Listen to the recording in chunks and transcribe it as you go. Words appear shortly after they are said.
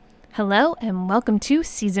Hello, and welcome to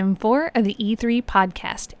Season 4 of the E3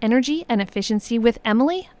 podcast, Energy and Efficiency with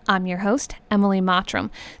Emily. I'm your host, Emily Mottram.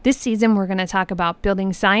 This season, we're going to talk about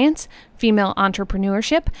building science, female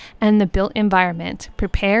entrepreneurship, and the built environment.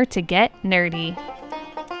 Prepare to get nerdy.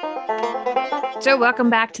 So welcome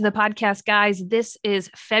back to the podcast, guys. This is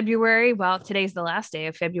February. Well, today's the last day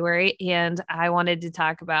of February, and I wanted to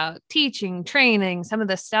talk about teaching, training, some of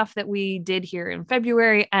the stuff that we did here in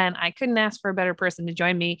February, and I couldn't ask for a better person to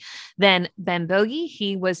join me than Ben Bogie.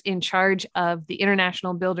 He was in charge of the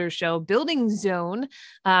International Builders Show Building Zone.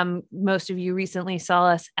 Most of you recently saw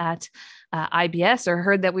us at IBS or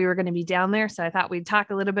heard that we were going to be down there. So I thought we'd talk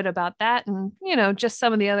a little bit about that and, just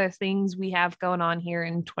some of the other things we have going on here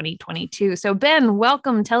in 2022. So Ben,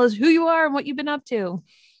 welcome. Tell us who you are and what you've been up to.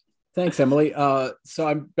 Thanks, Emily. So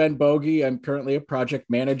I'm Ben Bogie. I'm currently a project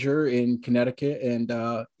manager in Connecticut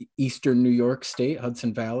and Eastern New York State,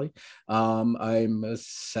 Hudson Valley. I'm a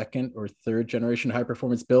second or third generation high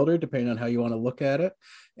performance builder, depending on how you want to look at it.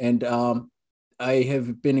 And I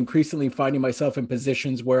have been increasingly finding myself in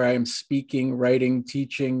positions where I am speaking, writing,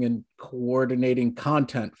 teaching, and coordinating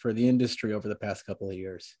content for the industry over the past couple of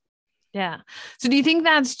years. Yeah. So do you think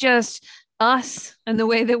that's just us and the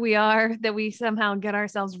way that we are, that we somehow get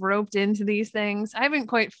ourselves roped into these things? I haven't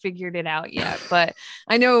quite figured it out yet, but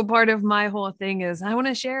I know part of my whole thing is I want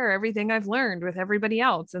to share everything I've learned with everybody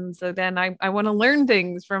else. And so then I want to learn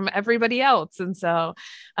things from everybody else. And so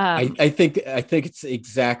I think it's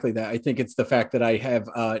exactly that. I think it's the fact that I have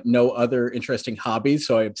no other interesting hobbies,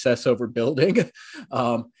 so I obsess over building.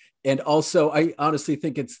 And also I honestly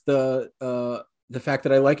think it's the fact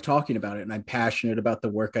that I like talking about it and I'm passionate about the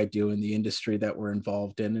work I do in the industry that we're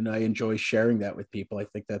involved in. And I enjoy sharing that with people. I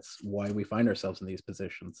think that's why we find ourselves in these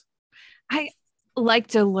positions. I like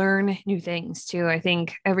to learn new things too. I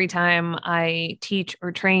think every time I teach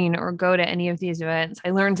or train or go to any of these events, I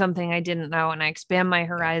learn something I didn't know and I expand my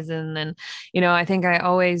horizon. And, I think I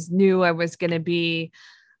always knew I was going to be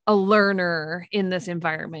a learner in this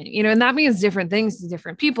environment, and that means different things to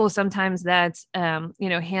different people. Sometimes that's,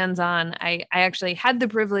 hands-on. I actually had the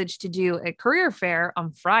privilege to do a career fair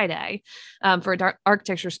on Friday for an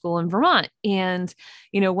architecture school in Vermont. And,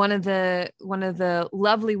 one of the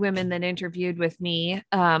lovely women that interviewed with me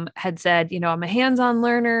had said, I'm a hands-on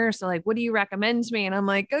learner. So like, what do you recommend to me? And I'm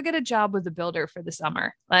like, go get a job with a builder for the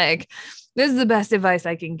summer. Like, this is the best advice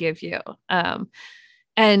I can give you.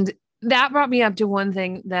 And that brought me up to one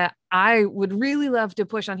thing that I would really love to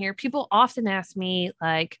push on here. People often ask me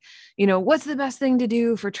like, what's the best thing to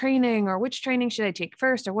do for training, or which training should I take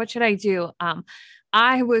first, or what should I do?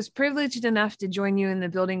 I was privileged enough to join you in the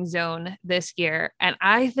Building Zone this year. And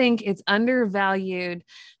I think it's undervalued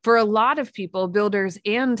for a lot of people, builders,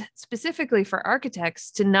 and specifically for architects,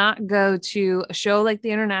 to not go to a show like the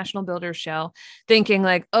International Builders Show thinking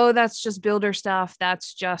like, oh, that's just builder stuff.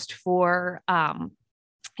 That's just for,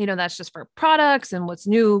 that's just for products and what's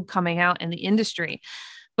new coming out in the industry.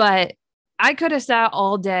 But I could have sat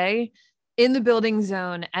all day in the Building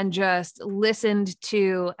Zone and just listened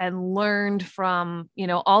to and learned from,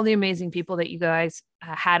 all the amazing people that you guys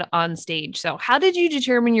had on stage. So how did you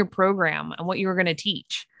determine your program and what you were going to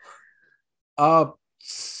teach?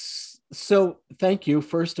 So thank you,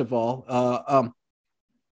 first of all.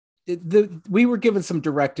 We were given some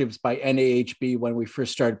directives by NAHB when we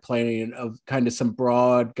first started planning of kind of some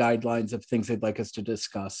broad guidelines of things they'd like us to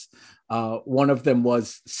discuss. One of them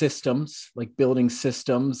was systems, like building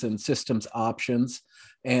systems and systems options.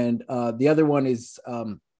 And the other one is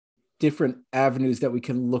different avenues that we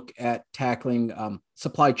can look at tackling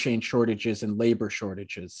supply chain shortages and labor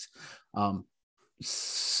shortages.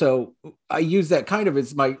 So I use that kind of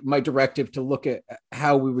as my directive to look at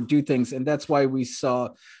how we would do things. And that's why we saw,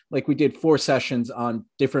 like we did 4 sessions on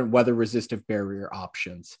different weather resistive barrier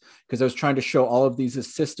options, because I was trying to show all of these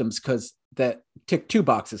as systems, because that tick 2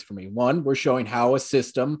 boxes for me. One, we're showing how a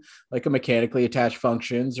system like a mechanically attached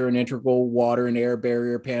functions, or an integral water and air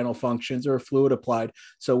barrier panel functions, or a fluid applied.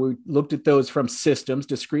 So we looked at those from systems,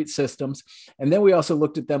 discrete systems. And then we also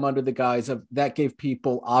looked at them under the guise of that gave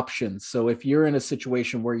people options. So if you're in a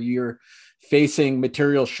situation where you're facing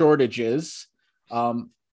material shortages,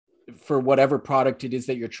 for whatever product it is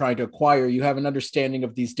that you're trying to acquire, you have an understanding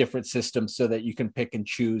of these different systems so that you can pick and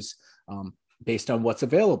choose based on what's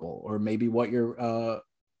available, or maybe what your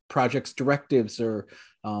project's directives or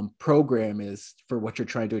program is for what you're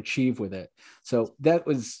trying to achieve with it. So that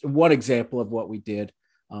was one example of what we did.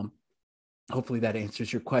 Hopefully that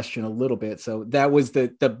answers your question a little bit. So that was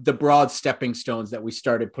the broad stepping stones that we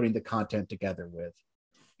started putting the content together with.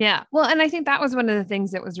 Yeah. Well, and I think that was one of the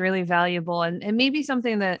things that was really valuable, and maybe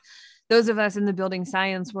something that those of us in the building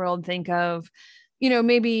science world think of,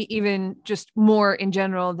 maybe even just more in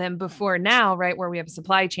general than before now, right? Where we have a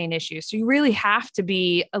supply chain issue. So you really have to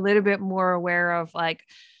be a little bit more aware of like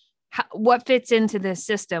what fits into this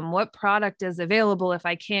system, what product is available if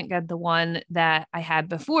I can't get the one that I had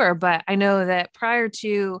before. But I know that prior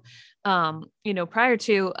to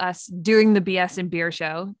us doing the BS and beer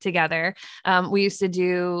show together, we used to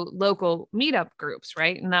do local meetup groups,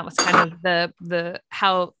 right? And that was kind of the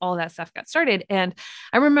how all that stuff got started. And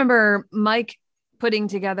I remember Mike putting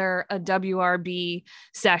together a WRB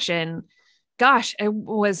session. Gosh, it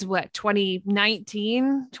was what,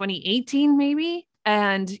 2019, 2018, maybe.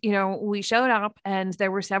 And, we showed up and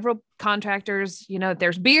there were several contractors,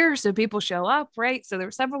 there's beer, so people show up, right? So there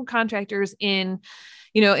were several contractors in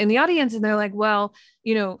the audience, and they're like, well,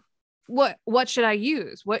 what should I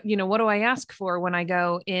use? What do I ask for when I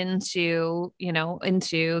go into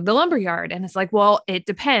the lumberyard? And it's like, well, it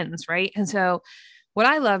depends, right? And so what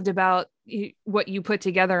I loved about what you put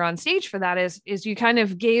together on stage for that is you kind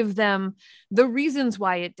of gave them the reasons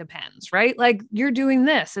why it depends, right? Like, you're doing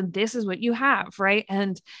this and this is what you have, right?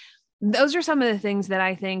 And those are some of the things that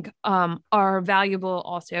I think are valuable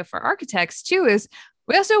also for architects too, is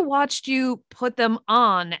we also watched you put them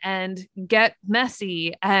on and get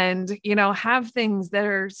messy and, have things that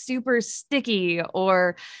are super sticky,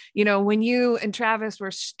 or, when you and Travis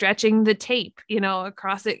were stretching the tape,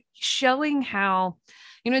 across it, showing how,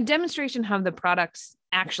 a demonstration how the products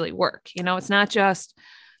actually work. It's not just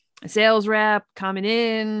a sales rep coming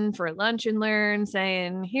in for lunch and learn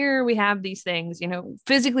saying, here we have these things,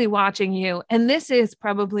 physically watching you. And this is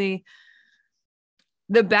probably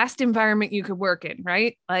the best environment you could work in,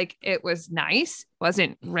 right? Like, it was nice. It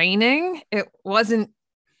wasn't raining. It wasn't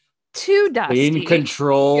too dusty. Being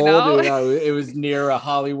controlled, it was near a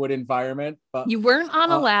Hollywood environment, but you weren't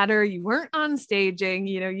on a ladder. You weren't on staging,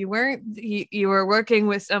 you were working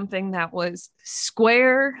with something that was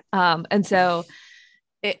square. And so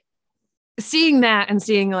seeing that and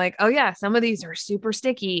seeing like, oh yeah, some of these are super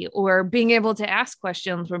sticky, or being able to ask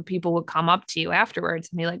questions when people would come up to you afterwards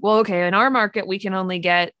and be like, well, okay, in our market, we can only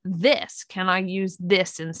get this. Can I use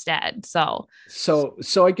this instead? So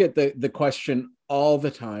I get the question all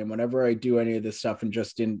the time whenever I do any of this stuff, and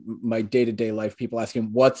just in my day-to-day life, people asking,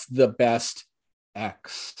 what's the best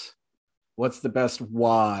X? What's the best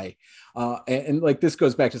Y? And like, this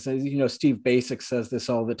goes back to, Steve Basic says this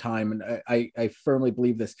all the time, and I firmly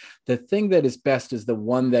believe this. The thing that is best is the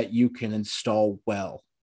one that you can install well.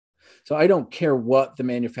 So I don't care what the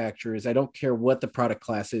manufacturer is. I don't care what the product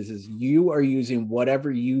class is you are using whatever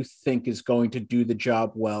you think is going to do the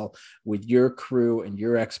job well with your crew and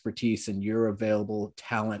your expertise and your available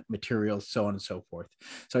talent, materials, so on and so forth.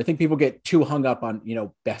 So I think people get too hung up on,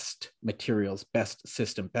 best materials, best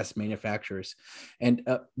system, best manufacturers. And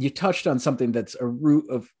you touched on something that's a root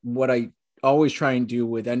of what I always try and do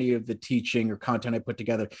with any of the teaching or content I put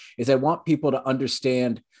together, is I want people to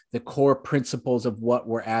understand the core principles of what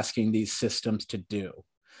we're asking these systems to do.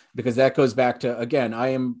 Because that goes back to, again, I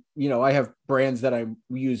have brands that I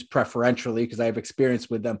use preferentially because I have experience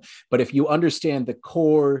with them. But if you understand the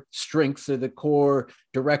core strengths or the core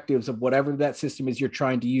directives of whatever that system is you're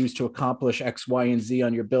trying to use to accomplish X, Y, and Z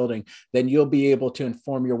on your building, then you'll be able to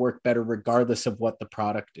inform your work better regardless of what the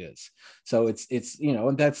product is. So it's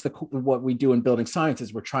and that's what we do in building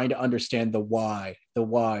sciences. We're trying to understand the why. The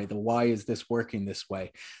why is this working this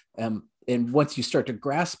way? And once you start to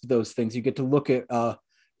grasp those things, you get to look at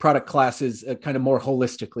product classes kind of more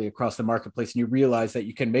holistically across the marketplace. And you realize that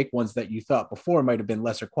you can make ones that you thought before might have been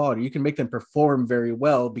lesser quality. You can make them perform very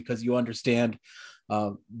well because you understand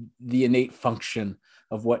the innate function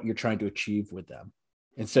of what you're trying to achieve with them.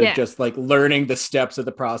 Instead of just like learning the steps of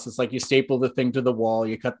the process, like you staple the thing to the wall,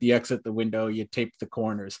 you cut the X at the window, you tape the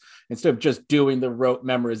corners. Instead of just doing the rote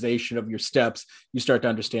memorization of your steps, you start to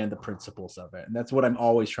understand the principles of it. And that's what I'm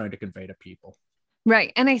always trying to convey to people.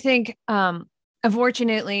 Right. And I think,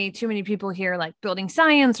 unfortunately, too many people hear like building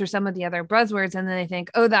science or some of the other buzzwords, and then they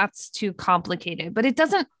think, oh, that's too complicated. But it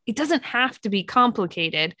doesn't have to be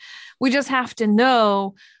complicated. We just have to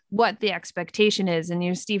know what the expectation is.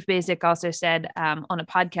 And Steve Basic also said on a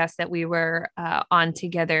podcast that we were on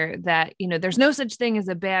together that, there's no such thing as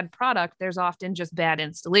a bad product. There's often just bad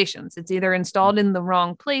installations. It's either installed in the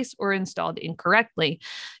wrong place or installed incorrectly.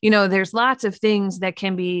 There's lots of things that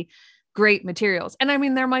can be great materials. And I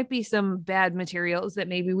mean, there might be some bad materials that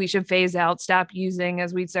maybe we should phase out, stop using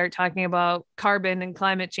as we start talking about carbon and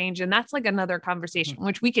climate change. And that's like another conversation,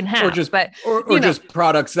 which we can have. Or just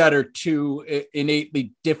products that are too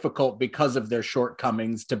innately difficult because of their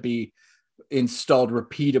shortcomings to be installed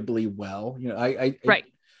repeatably well. Right.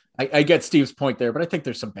 I get Steve's point there, but I think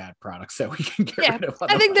there's some bad products that we can get Yeah, rid of.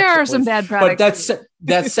 I think there are some bad but products.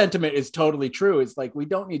 that sentiment is totally true. It's like we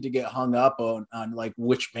don't need to get hung up on like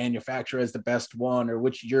which manufacturer is the best one or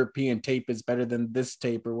which European tape is better than this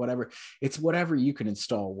tape or whatever. It's whatever you can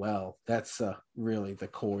install well. That's really the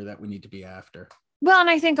core that we need to be after. Well,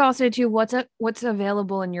 and I think also too, what's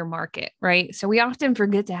available in your market, right? So we often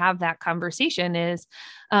forget to have that conversation. Is,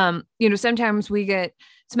 sometimes we get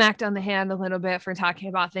smacked on the hand a little bit for talking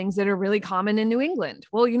about things that are really common in New England.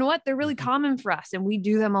 Well, you know what? They're really common for us, and we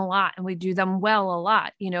do them a lot, and we do them well a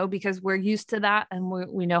lot, because we're used to that and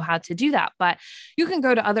we know how to do that. But you can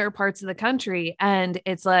go to other parts of the country, and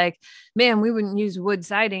it's like, man, we wouldn't use wood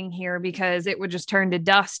siding here because it would just turn to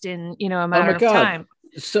dust in a matter of time.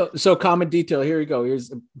 So common detail. Here we go.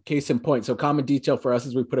 Here's a case in point. So common detail for us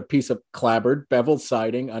is we put a piece of clapboard beveled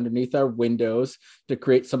siding underneath our windows to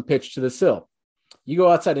create some pitch to the sill. You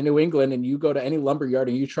go outside of New England and you go to any lumber yard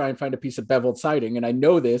and you try and find a piece of beveled siding. And I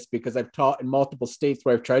know this because I've taught in multiple states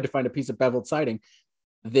where I've tried to find a piece of beveled siding.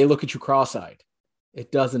 They look at you cross-eyed.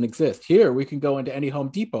 It doesn't exist. Here, we can go into any Home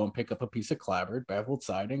Depot and pick up a piece of clapboard, beveled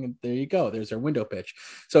siding, and there you go. There's our window pitch.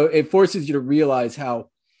 So it forces you to realize how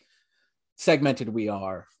segmented we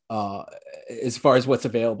are as far as what's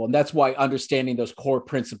available. And that's why understanding those core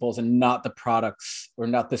principles and not the products or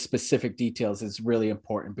not the specific details is really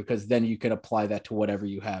important, because then you can apply that to whatever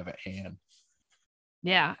you have at hand.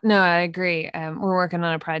 Yeah, no, I agree. We're working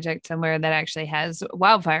on a project somewhere that actually has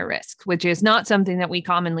wildfire risk, which is not something that we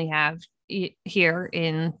commonly have here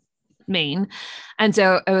in Maine. And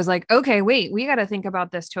so I was like, okay, wait, we got to think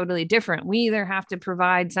about this totally different. We either have to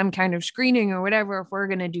provide some kind of screening or whatever if we're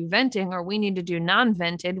going to do venting, or we need to do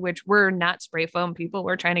non-vented, which we're not spray foam people.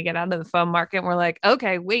 We're trying to get out of the foam market. And we're like,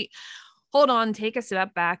 okay, wait, hold on, take a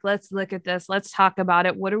step back. Let's look at this. Let's talk about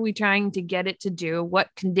it. What are we trying to get it to do? What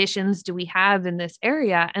conditions do we have in this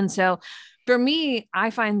area? And so for me, I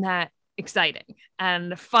find that exciting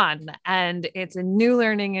and fun, and it's a new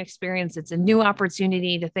learning experience. It's a new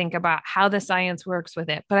opportunity to think about how the science works with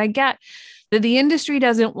it. But I get that the industry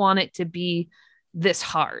doesn't want it to be this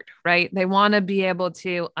hard, right? They want to be able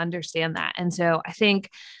to understand that. And so I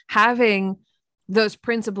think having those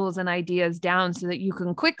principles and ideas down so that you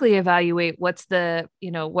can quickly evaluate what's the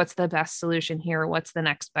best solution here, what's the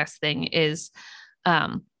next best thing is,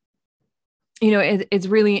 it's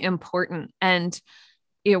really important. And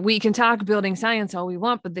we can talk building science all we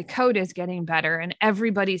want, but the code is getting better and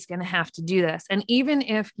everybody's going to have to do this. And even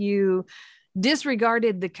if you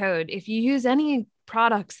disregarded the code, if you use any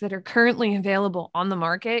products that are currently available on the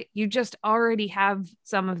market, you just already have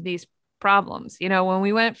some of these problems. When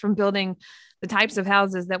we went from building the types of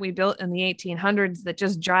houses that we built in the 1800s that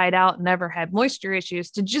just dried out and never had moisture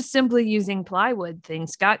issues to just simply using plywood,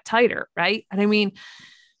 things got tighter, right? And I mean,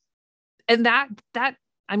 and that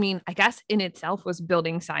I guess in itself was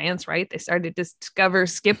building science, right? They started to discover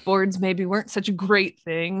skip boards maybe weren't such a great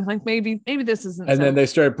thing. Like maybe this isn't. And then they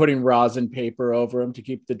started putting rosin paper over them to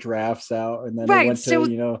keep the drafts out. And then right. It went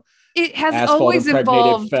to, it has asphalt always impregnated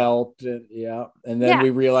evolved. felt. And then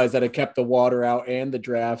we realized that it kept the water out and the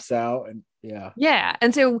drafts out. And yeah.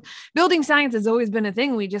 And so building science has always been a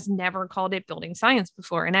thing. We just never called it building science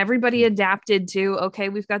before. And everybody adapted to, okay,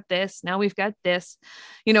 we've got this, now we've got this,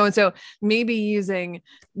 and so maybe using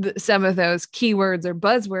some of those keywords or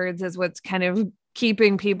buzzwords is what's kind of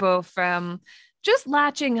keeping people from just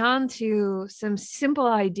latching on to some simple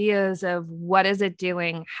ideas of what is it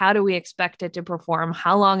doing? How do we expect it to perform?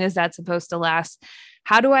 How long is that supposed to last?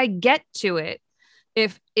 How do I get to it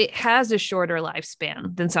if it has a shorter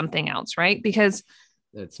lifespan than something else, right? Because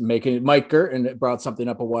it's making Mike Gurton brought something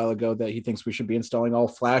up a while ago that he thinks we should be installing all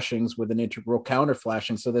flashings with an integral counter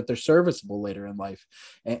flashing so that they're serviceable later in life.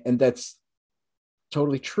 And that's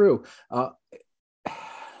totally true.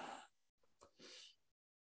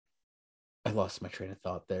 I lost my train of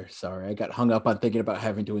thought there. Sorry. I got hung up on thinking about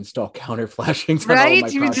having to install counter flashings.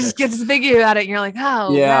 Right. You just get thinking about it and you're like,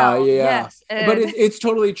 oh, yeah, wow, yes. But it's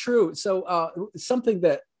totally true. So something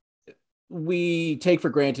that we take for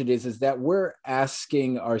granted is that we're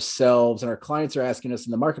asking ourselves and our clients are asking us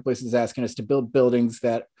and the marketplace is asking us to build buildings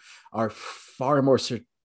that are far more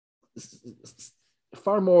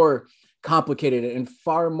complicated and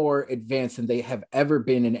far more advanced than they have ever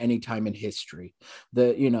been in any time in history.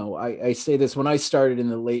 I say this when I started in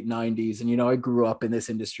the late 90s and, I grew up in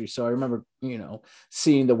this industry. So I remember,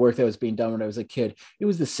 seeing the work that was being done when I was a kid. It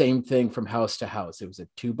was the same thing from house to house. It was a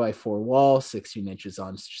 2x4 wall, 16 inches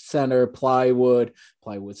on center, plywood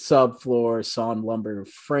subfloor, sawn lumber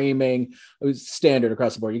framing. It was standard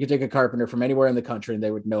across the board. You could take a carpenter from anywhere in the country and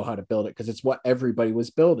they would know how to build it because it's what everybody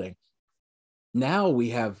was building. Now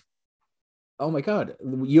we have oh my God,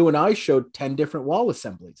 you and I showed 10 different wall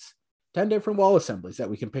assemblies, 10 different wall assemblies that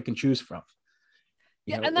we can pick and choose from.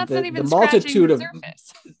 You Yeah, know, and that's not the even scratching multitude the of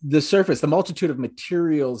surface. the surface, the multitude of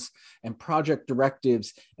materials and project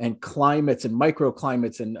directives and climates and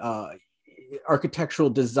microclimates and architectural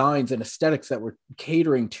designs and aesthetics that we're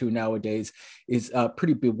catering to nowadays is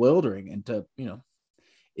pretty bewildering. And to, you know,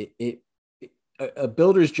 a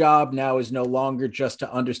builder's job now is no longer just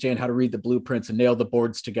to understand how to read the blueprints and nail the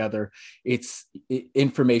boards together. It's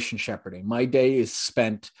information shepherding. My day is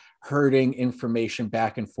spent herding information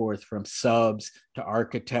back and forth from subs to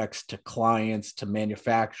architects to clients to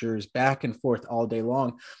manufacturers, back and forth all day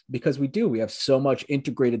long, because we have so much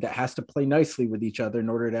integrated that has to play nicely with each other in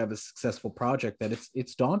order to have a successful project that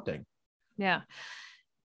it's daunting. Yeah.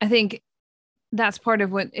 I think that's part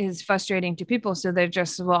of what is frustrating to people. So they're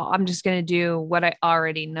just, well, I'm just going to do what I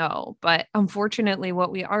already know. But unfortunately, what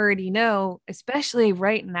we already know, especially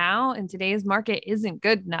right now in today's market, isn't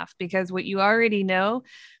good enough, because what you already know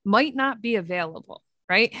might not be available,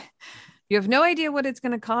 right? You have no idea what it's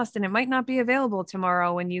going to cost, and it might not be available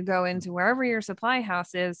tomorrow when you go into wherever your supply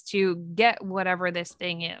house is to get whatever this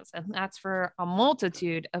thing is. And that's for a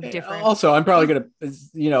multitude of different. Also, I'm probably going to,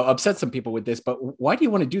 you know, upset some people with this, but why do you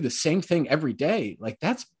want to do the same thing every day? Like,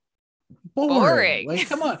 that's boring. Like,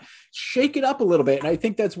 come on, shake it up a little bit. And I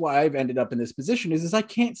think that's why I've ended up in this position is I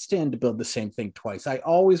can't stand to build the same thing twice. I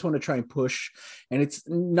always want to try and push, and it's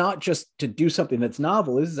not just to do something that's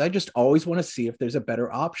novel, is I just always want to see if there's a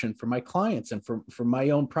better option for my clients and for my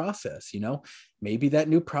own process. You know, maybe that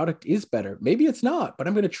new product is better, maybe it's not, but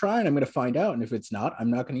I'm going to try and I'm going to find out. And if it's not,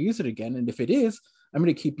 I'm not going to use it again. And if it is, I'm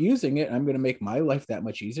going to keep using it. And I'm going to make my life that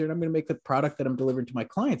much easier, and I'm going to make the product that I'm delivering to my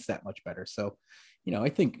clients that much better. So, you know, I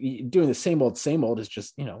think doing the same old is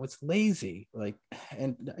just, you know, it's lazy. Like,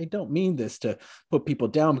 and I don't mean this to put people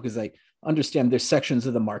down, because I understand there's sections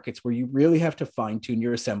of the markets where you really have to fine tune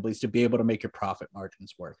your assemblies to be able to make your profit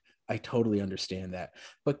margins work. I totally understand that,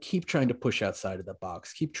 but keep trying to push outside of the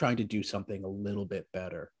box. Keep trying to do something a little bit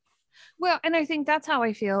better. Well, and I think that's how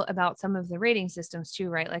I feel about some of the rating systems too,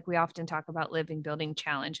 right? Like we often talk about Living Building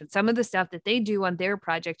Challenge, and some of the stuff that they do on their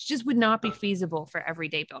projects just would not be feasible for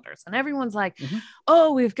everyday builders. And everyone's like,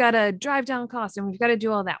 oh, we've got to drive down costs and we've got to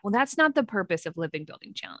do all that. Well, that's not the purpose of Living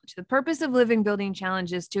Building Challenge. The purpose of Living Building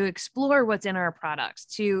Challenge is to explore what's in our products,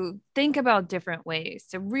 to think about different ways,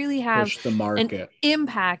 to really have push the market, an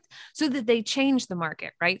impact so that they change the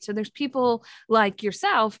market, right? So there's people like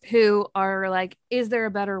yourself who are like, is there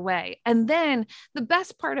a better way? And then the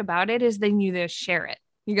best part about it is then you just share it.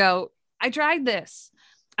 You go, I tried this.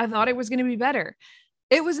 I thought it was going to be better.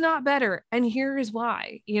 It was not better. And here is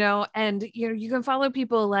why, you know, and you can follow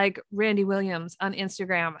people like Randy Williams on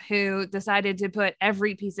Instagram, who decided to put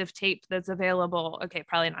every piece of tape that's available. Okay,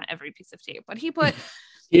 probably not every piece of tape, but he put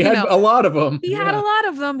he had a lot of them. He had a lot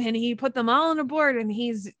of them, and he put them all on a board, and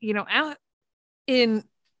he's, you know, out in,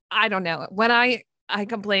 I don't know, when I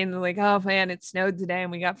complained like, oh man, it snowed today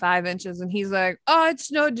and we got 5 inches. And he's like, oh, it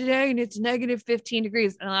snowed today and it's negative 15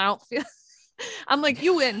 degrees. And I don't feel, I'm like,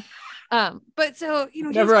 you win. But so, you know,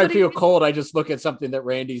 whenever I feel cold, I just look at something that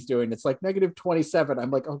Randy's doing. It's like negative 27.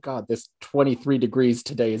 I'm like, oh God, this 23 degrees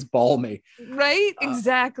today is balmy. Right?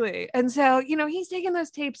 Exactly. And so, you know, he's taking those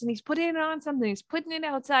tapes and he's putting it on something. He's putting it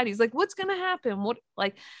outside. He's like, what's going to happen? What,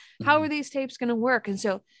 like, how are these tapes going to work? And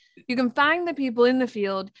so you can find the people in the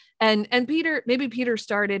field, and Peter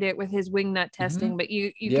started it with his wing nut testing, but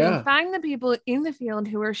you can find the people in the field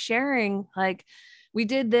who are sharing, like, we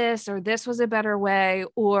did this, or this was a better way,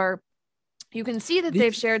 or you can see that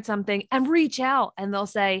they've shared something and reach out and they'll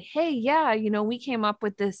say, hey, yeah, you know, we came up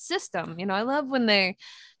with this system. You know, I love when they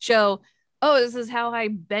show, oh, this is how I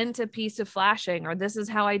bent a piece of flashing, or this is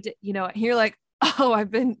how I did, you know, and you're like, oh,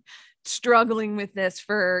 I've been struggling with this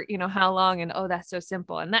for, you know, how long, and oh, that's so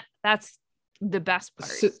simple. And that's the best part.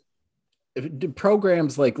 So,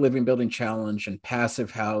 programs like Living Building Challenge and Passive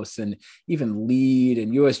House and even LEED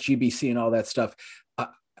and USGBC and all that stuff,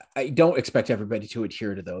 I don't expect everybody to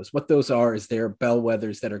adhere to those. What those are is they're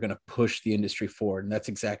bellwethers that are going to push the industry forward. And that's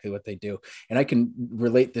exactly what they do. And I can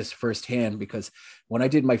relate this firsthand, because when I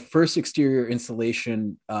did my first exterior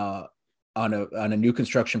installation on a new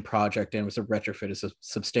construction project, and it was a retrofit, it's a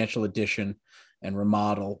substantial addition and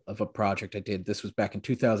remodel of a project I did. This was back in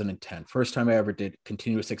 2010. First time I ever did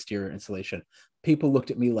continuous exterior installation. People looked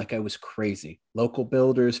at me like I was crazy. Local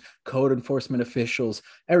builders, code enforcement officials,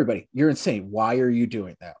 everybody, you're insane. Why are you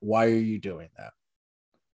doing that? Why are you doing that?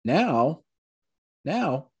 Now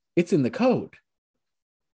it's in the code.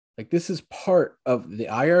 Like, this is part of the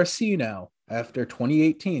IRC now. After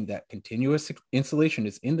 2018, that continuous installation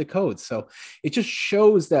is in the code. So it just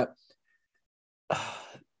shows that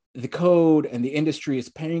the code and the industry is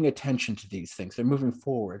paying attention to these things. They're moving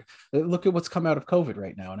forward. Look at what's come out of COVID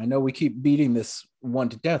right now. And I know we keep beating this one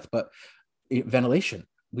to death, but ventilation.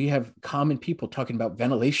 We have common people talking about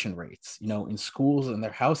ventilation rates, in schools and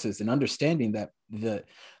their houses, and understanding that the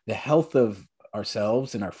health of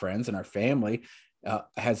ourselves and our friends and our family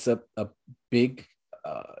has a big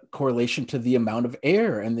correlation to the amount of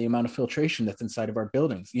air and the amount of filtration that's inside of our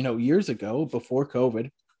buildings. Years ago, before COVID,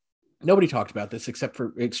 nobody talked about this except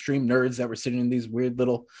for extreme nerds that were sitting in these weird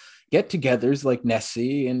little get-togethers like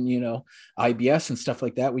Nessie and IBS and stuff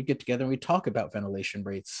like that. We'd get together and we'd talk about ventilation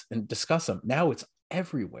rates and discuss them. Now it's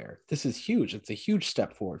everywhere. This is huge. It's a huge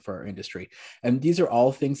step forward for our industry. And these are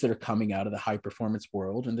all things that are coming out of the high performance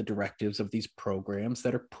world and the directives of these programs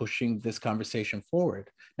that are pushing this conversation forward.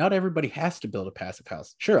 Not everybody has to build a passive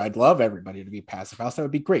house. Sure, I'd love everybody to be passive house. That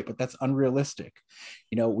would be great, but that's unrealistic.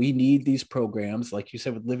 We need these programs, like you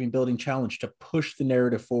said, with Living Building Challenge, to push the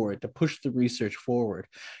narrative forward, to push the research forward.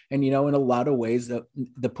 And, in a lot of ways, the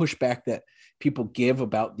pushback that people give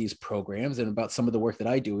about these programs and about some of the work that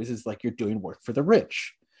I do is like, you're doing work for the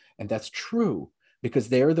rich. And that's true, because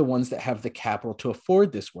they're the ones that have the capital to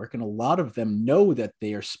afford this work. And a lot of them know that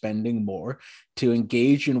they are spending more to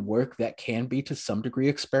engage in work that can be to some degree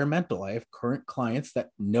experimental. I have current clients that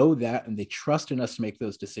know that, and they trust in us to make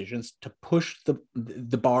those decisions to push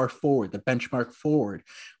the bar forward, the benchmark forward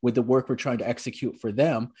with the work we're trying to execute for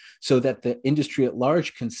them, so that the industry at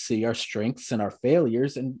large can see our strengths and our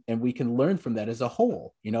failures, and we can learn from that as a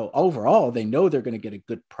whole. Overall, they know they're going to get a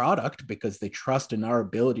good product because they trust in our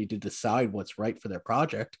ability to decide what's right for their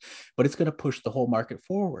project, but it's going to push the whole market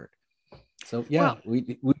forward. So yeah,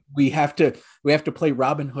 well, we have to play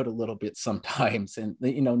Robin Hood a little bit sometimes, and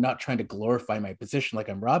not trying to glorify my position like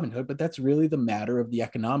I'm Robin Hood, but that's really the matter of the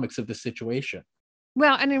economics of the situation.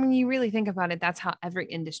 Well, and when you really think about it, that's how every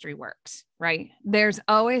industry works, right? There's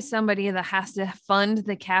always somebody that has to fund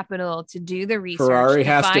the capital to do the research. Ferrari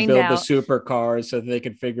has to build the supercars so that they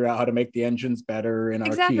can figure out how to make the engines better in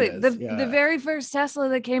exactly. our Kias. The very first Tesla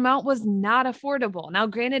that came out was not affordable. Now,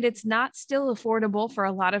 granted, it's not still affordable for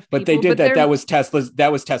a lot of people. But they did that. That was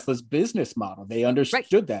Tesla's business model. They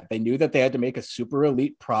understood that. They knew that they had to make a super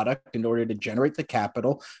elite product in order to generate the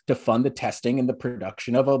capital to fund the testing and the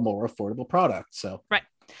production of a more affordable product. So right.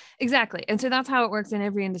 Exactly. And so that's how it works in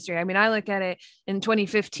every industry. I mean, I look at it in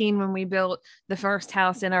 2015 when we built the first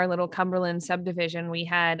house in our little Cumberland subdivision. We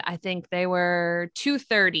had, I think they were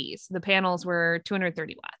 230s. The panels were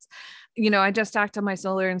 230 watts. I just talked to my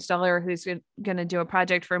solar installer who's going to do a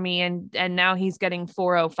project for me, and now he's getting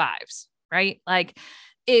 405s, right? Like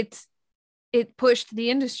it pushed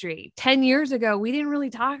the industry. 10 years ago, we didn't really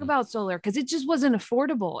talk about solar because it just wasn't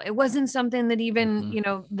affordable. It wasn't something that even,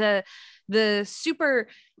 the super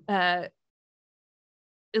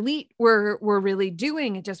elite were really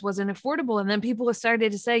doing. It just wasn't affordable. And then people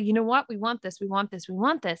started to say, you know what, we want this, we want this, we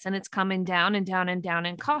want this. And it's coming down and down and down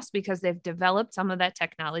in cost because they've developed some of that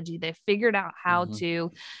technology. They've figured out how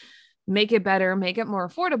to make it better, make it more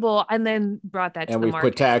affordable, and then brought that to the market. And we've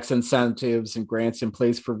put tax incentives and grants in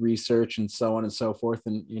place for research and so on and so forth.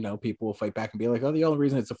 And, people will fight back and be like, oh, the only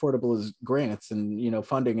reason it's affordable is grants and,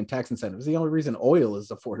 funding and tax incentives. The only reason oil is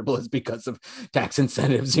affordable is because of tax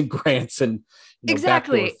incentives and grants and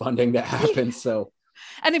backdoor funding that happens. So,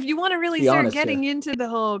 and if you want to really start getting into the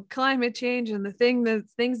whole climate change and the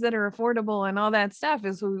things that are affordable and all that stuff,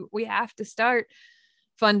 is we have to start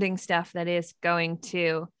funding stuff that is going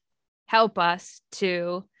to help us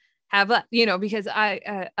to have because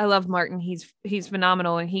I love Martin. He's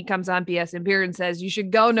phenomenal, and he comes on BS and Beer and says you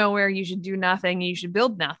should go nowhere, you should do nothing, you should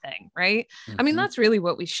build nothing, right? I mean, that's really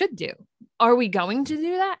what we should do. Are we going to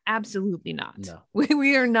do that? Absolutely not. No.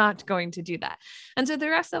 We are not going to do that. And so the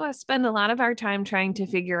rest of us spend a lot of our time trying to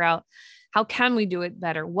figure out, how can we do it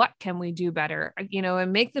better? What can we do better?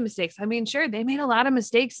 And make the mistakes. I mean, sure, they made a lot of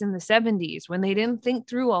mistakes in the 70s when they didn't think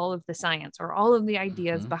through all of the science or all of the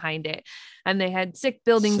ideas behind it. And they had sick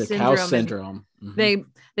building syndrome. They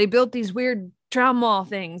built these weird trauma wall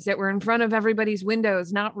things that were in front of everybody's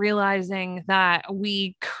windows, not realizing that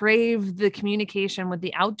we crave the communication with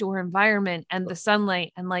the outdoor environment and the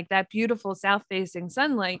sunlight, and like that beautiful south facing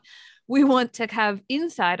sunlight we want to have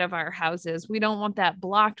inside of our houses. We don't want that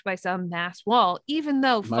blocked by some mass wall, even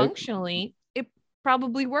though functionally it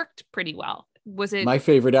probably worked pretty well. Was it my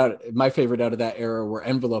favorite out of that era were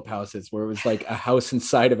envelope houses, where it was like a house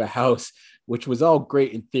inside of a house, which was all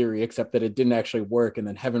great in theory, except that it didn't actually work. And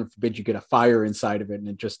then heaven forbid you get a fire inside of it and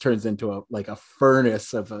it just turns into a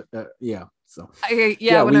furnace of So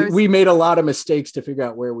we made a lot of mistakes to figure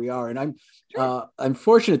out where we are. And I'm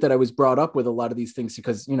fortunate that I was brought up with a lot of these things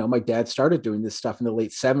because, my dad started doing this stuff in the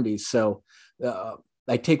late 70s. So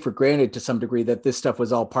I take for granted to some degree that this stuff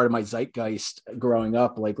was all part of my zeitgeist growing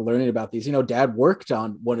up, like learning about these. Dad worked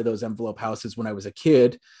on one of those envelope houses when I was a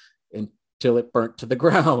kid until it burnt to the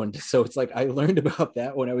ground. So it's like I learned about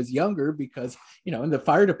that when I was younger because, in the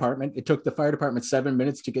fire department, it took the fire department 7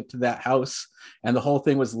 minutes to get to that house. And the whole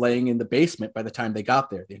thing was laying in the basement by the time they got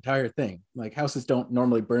there, the entire thing. Like houses don't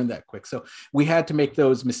normally burn that quick. So we had to make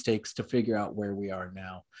those mistakes to figure out where we are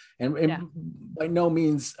now. And by no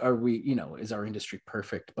means are we, is our industry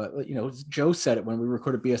perfect. But, Joe said it when we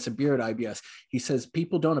recorded BS and Beer at IBS. He says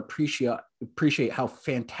people don't appreciate how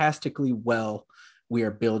fantastically well we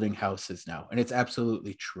are building houses now. And it's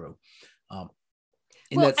absolutely true.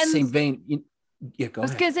 In that same vein, go ahead. I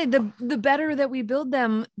was going to say, the better that we build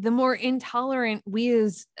them, the more intolerant we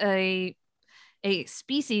as a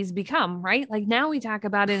species become, right? Like now we talk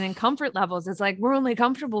about it in comfort levels. It's like, we're only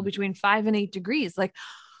comfortable between 5 and 8 degrees. Like,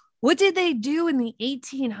 what did they do in the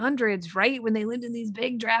 1800s, right? When they lived in these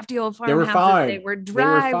big drafty old farmhouses, they were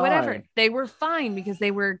dry, whatever. They were fine because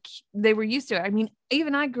they were used to it. I mean,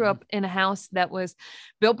 even I grew up in a house that was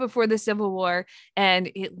built before the Civil War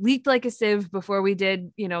and it leaked like a sieve before we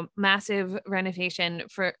did, massive renovation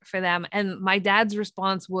for them. And my dad's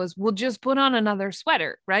response was, we'll just put on another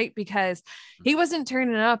sweater, right? Because he wasn't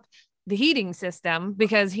turning up the heating system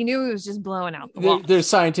because he knew it was just blowing out the walls. There's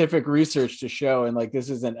scientific research to show, and like this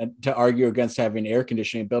isn't to argue against having air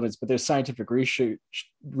conditioning in buildings, but there's scientific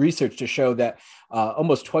research to show that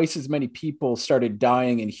almost twice as many people started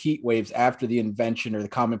dying in heat waves after the invention or the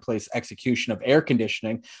commonplace execution of air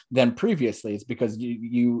conditioning than previously. It's because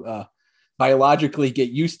you biologically get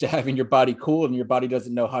used to having your body cool and your body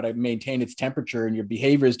doesn't know how to maintain its temperature and your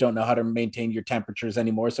behaviors don't know how to maintain your temperatures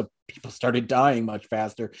anymore. So people started dying much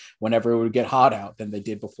faster whenever it would get hot out than they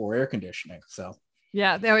did before air conditioning. So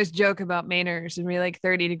yeah, they always joke about Mainers and be like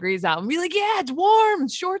 30 degrees out and be like, yeah, it's warm,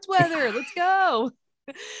 shorts weather, let's go.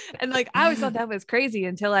 And like, I always thought that was crazy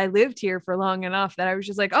until I lived here for long enough that I was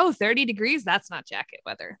just like, oh, 30 degrees. That's not jacket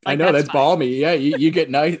weather. Like, I know that's balmy. Yeah. You get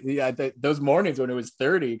nice. Yeah, those mornings when it was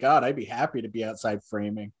 30, God, I'd be happy to be outside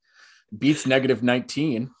framing. Beats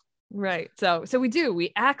 -19. Right. So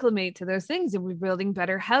we acclimate to those things and we're building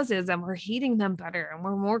better houses and we're heating them better and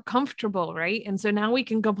we're more comfortable. Right. And so now we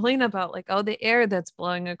can complain about like, oh, the air that's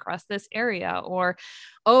blowing across this area, or,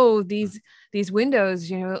 oh, these windows,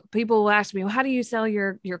 people will ask me, well, how do you sell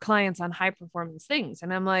your clients on high performance things?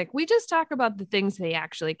 And I'm like, we just talk about the things they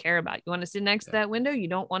actually care about. You want to sit next to that window. You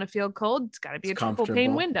don't want to feel cold. It's got to be a triple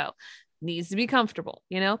pane window. Needs to be comfortable.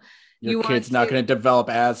 Your kid's not going to develop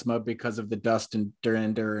asthma because of the dust and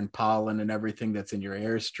dander and pollen and everything that's in your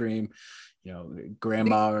airstream.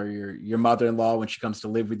 Grandma or your mother-in-law, when she comes to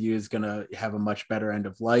live with you, is going to have a much better end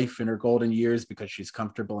of life in her golden years because she's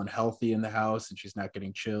comfortable and healthy in the house and she's not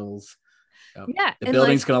getting chills. Yeah. The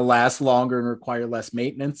building's going to last longer and require less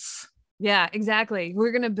maintenance. Yeah, exactly.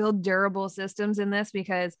 We're going to build durable systems in this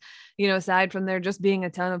because, aside from there just being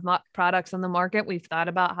a ton of products on the market, we've thought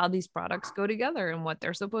about how these products go together and what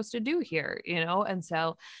they're supposed to do here, and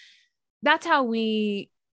so that's how I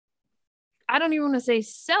don't even want to say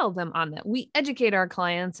sell them on that. We educate our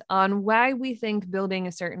clients on why we think building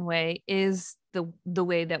a certain way is the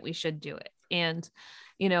way that we should do it. And,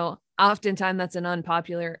 oftentimes that's an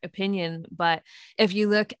unpopular opinion, but if you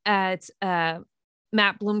look at,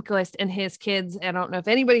 Matt Blomquist and his kids. I don't know if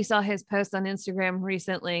anybody saw his post on Instagram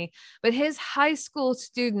recently, but his high school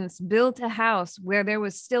students built a house where there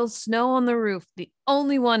was still snow on the roof, the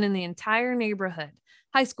only one in the entire neighborhood.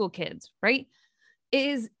 High school kids, right? It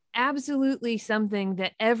is absolutely something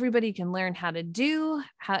that everybody can learn how to do.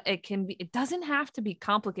 How it can be, it doesn't have to be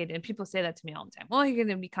complicated. And people say that to me all the time. Well, you're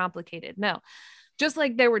going to be complicated. No, just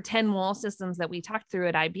like there were 10 wall systems that we talked through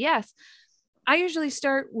at IBS. I usually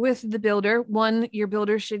start with the builder. One, your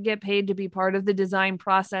builder should get paid to be part of the design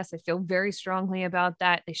process. I feel very strongly about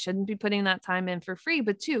that. They shouldn't be putting that time in for free.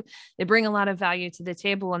 But two, they bring a lot of value to the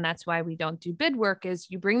table. And that's why we don't do bid work. Is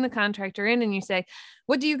you bring the contractor in and you say,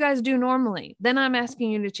 what do you guys do normally? Then I'm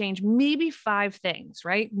asking you to change maybe 5 things,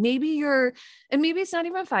 right? Maybe it's not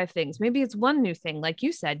even 5 things. Maybe it's one new thing. Like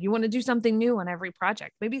you said, you want to do something new on every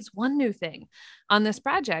project. Maybe it's one new thing on this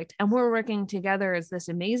project. And we're working together as this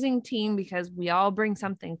amazing team because we all bring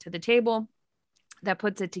something to the table that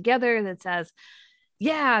puts it together that says,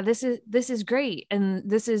 yeah, this is great. And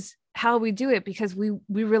this is how we do it because we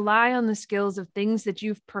rely on the skills of things that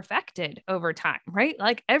you've perfected over time, right?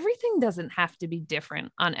 Like everything doesn't have to be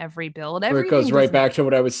different on every build. It goes right back to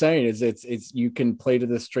what I was saying is it's you can play to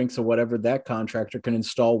the strengths of whatever that contractor can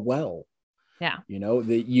install well. Yeah.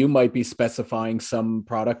 That you might be specifying some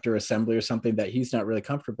product or assembly or something that he's not really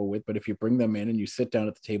comfortable with. But if you bring them in and you sit down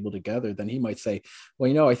at the table together, then he might say,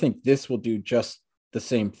 well, I think this will do just the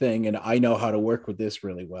same thing, and I know how to work with this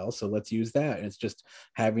really well, so let's use that. And it's just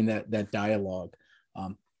having that dialogue.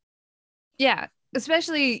 Yeah,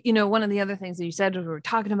 especially, one of the other things that you said was we were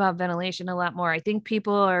talking about ventilation a lot more. I think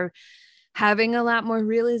people are having a lot more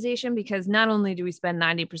realization, because not only do we spend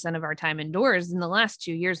 90% of our time indoors, in the last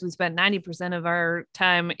 2 years, we spent 90% of our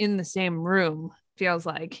time in the same room, feels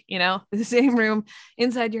like, the same room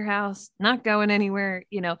inside your house, not going anywhere,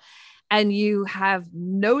 and you have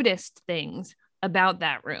noticed things about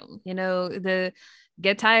that room, the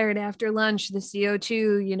get tired after lunch, the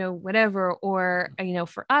CO2, whatever. Or,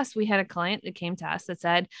 for us, we had a client that came to us that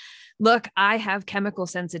said, look, I have chemical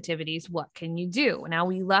sensitivities. What can you do? Now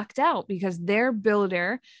we lucked out because their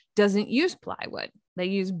builder doesn't use plywood. They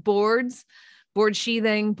use boards, board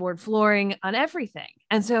sheathing, board flooring on everything.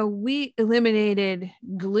 And so we eliminated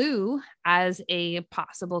glue as a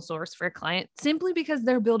possible source for a client simply because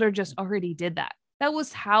their builder just already did that. That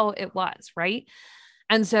was how it was, right?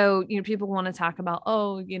 And so, people want to talk about,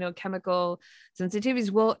 chemical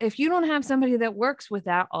sensitivities. Well, if you don't have somebody that works with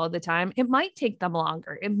that all the time, it might take them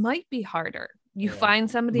longer. It might be harder. You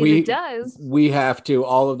find somebody that does. We have to,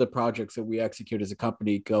 all of the projects that we execute as a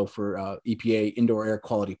company go for EPA Indoor Air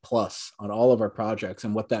Quality Plus on all of our projects.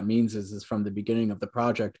 And what that means is from the beginning of the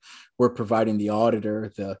project, we're providing the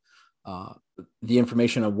auditor the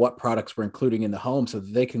information on what products we're including in the home so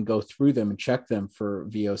that they can go through them and check them for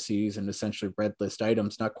VOCs and essentially red list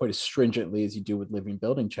items, not quite as stringently as you do with Living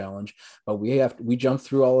Building Challenge, but we jump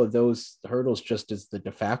through all of those hurdles just as the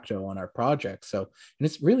de facto on our project. So, and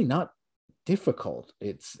it's really not difficult.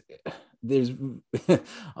 Honestly,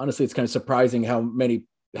 it's kind of surprising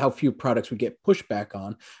how few products we get pushback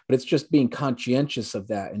on, but it's just being conscientious of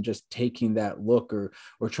that and just taking that look or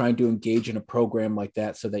trying to engage in a program like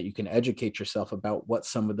that so that you can educate yourself about what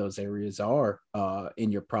some of those areas are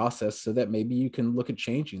in your process so that maybe you can look at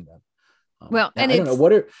changing them. Well, and I don't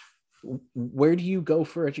know, where do you go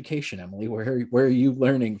for education, Emily? Where are you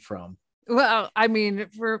learning from? Well, I mean,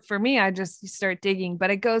 for me, I just start digging,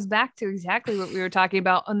 but it goes back to exactly what we were talking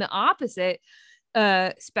about on the opposite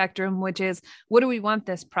spectrum, which is, what do we want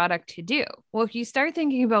this product to do? Well, if you start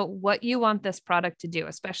thinking about what you want this product to do,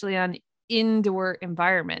 especially on indoor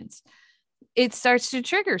environments, it starts to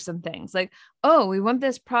trigger some things like, oh, we want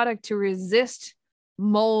this product to resist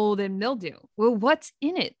mold and mildew. Well, what's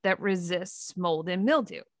in it that resists mold and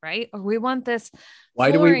mildew, right? Or we want this.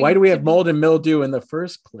 Why do we have mold and mildew in the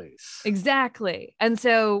first place? Exactly. And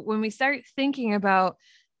so when we start thinking about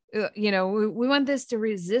we want this to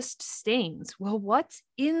resist stains. Well, what's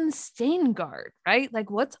in Stain Guard, right?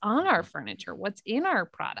 Like, what's on our furniture? What's in our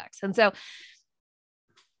products? And so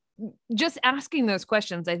just asking those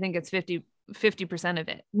questions, I think it's 50% of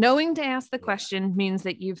it. Knowing to ask the question means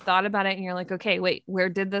that you've thought about it and you're like, okay, wait, where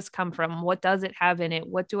did this come from? What does it have in it?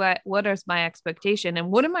 What is my expectation?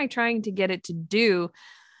 And what am I trying to get it to do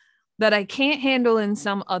that I can't handle in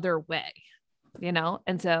some other way?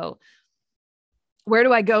 And so where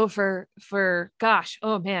do I go for gosh,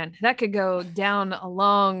 oh man, that could go down a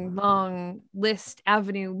long list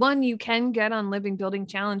avenue. One, you can get on Living Building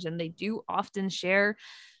Challenge, and they do often share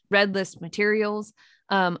red list materials.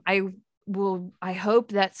 I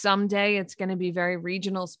hope that someday it's going to be very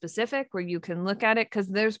regional specific where you can look at it,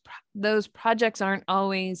 because those projects aren't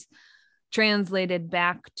always translated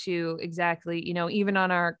back to exactly, even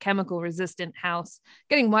on our chemical resistant house,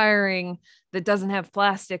 getting wiring that doesn't have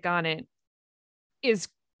plastic on it is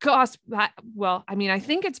cost. Well, I mean, I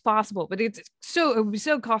think it's possible, but it would be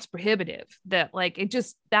so cost prohibitive that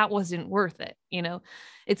that wasn't worth it.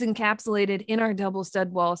 It's encapsulated in our double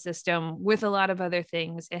stud wall system with a lot of other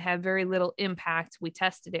things. It had very little impact. We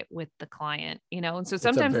tested it with the client, and so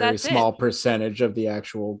sometimes it's a very small percentage of the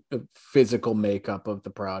actual physical makeup of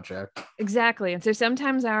the project. Exactly. And so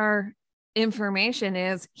sometimes our information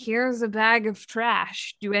is, here's a bag of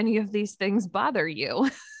trash. Do any of these things bother you?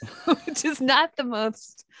 Which is not the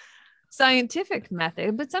most scientific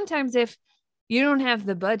method, but sometimes if you don't have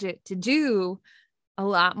the budget to do a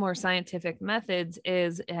lot more scientific methods,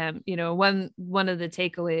 is one of the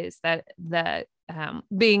takeaways that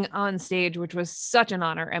being on stage, which was such an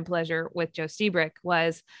honor and pleasure with Joe Seabrick,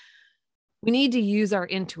 was we need to use our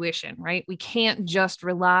intuition, right? We can't just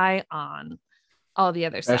rely on all the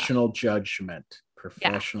other professional stuff. Judgment.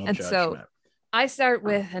 And judgment. So I start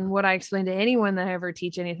with, and what I explain to anyone that I ever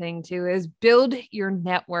teach anything to, is build your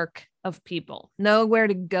network of people. Know where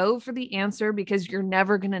to go for the answer, because you're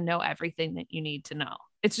never going to know everything that you need to know.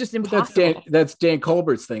 It's just impossible. That's Dan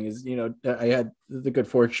Colbert's thing is, I had the good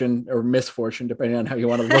fortune or misfortune, depending on how you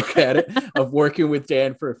want to look at it, of working with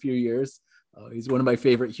Dan for a few years. He's one of my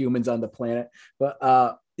favorite humans on the planet.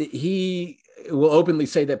 But he will openly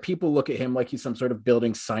say that people look at him like he's some sort of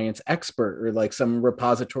building science expert or like some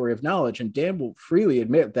repository of knowledge. And Dan will freely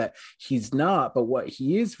admit that he's not. But what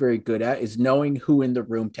he is very good at is knowing who in the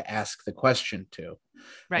room to ask the question to.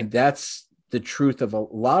 Right. And that's the truth of a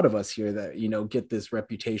lot of us here that, get this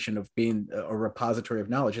reputation of being a repository of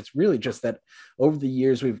knowledge. It's really just that over the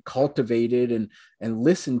years we've cultivated and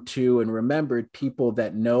listened to and remembered people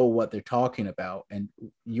that know what they're talking about, and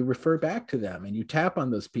you refer back to them and you tap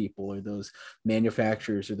on those people or those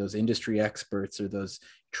manufacturers or those industry experts or those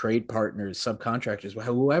trade partners, subcontractors,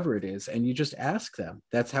 whoever it is, and you just ask them.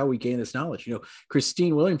 That's how we gain this knowledge.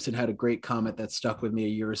 Christine Williamson had a great comment that stuck with me a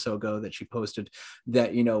year or so ago that she posted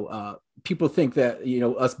that, people think that,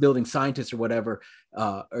 us building scientists or whatever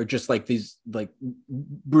are just like these like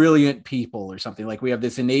brilliant people or something, like we have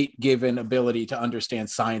this innate given ability to understand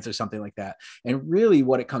science or something like that. And really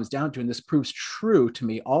what it comes down to, and this proves true to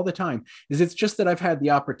me all the time, is it's just that I've had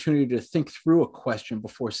the opportunity to think through a question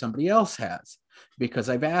before somebody else has, because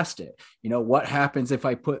I've asked it. What happens if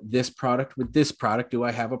I put this product with this product? Do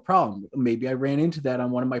I have a problem? Maybe I ran into that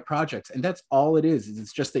on one of my projects. And that's all it is.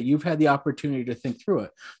 It's just that you've had the opportunity to think through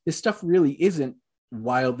it. This stuff really isn't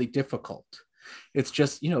wildly difficult. It's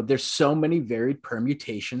just, there's so many varied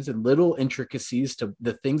permutations and little intricacies to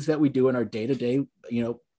the things that we do in our day-to-day,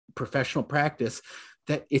 professional practice,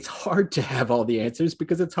 that it's hard to have all the answers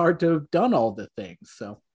because it's hard to have done all the things.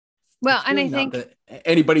 So well, really, and I think that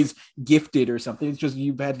anybody's gifted or something. It's just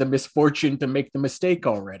you've had the misfortune to make the mistake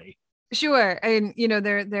already. Sure. And,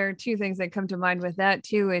 there are two things that come to mind with that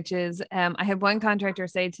too, which is I had one contractor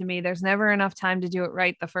say to me, there's never enough time to do it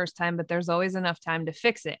right the first time, but there's always enough time to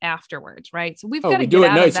fix it afterwards. Right. So we've got to do it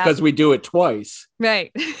nice because we do it twice.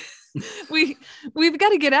 Right. we've got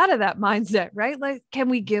to get out of that mindset, right? Like, can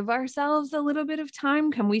we give ourselves a little bit of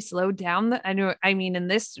time? Can we slow down? In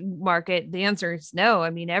this market, the answer is no.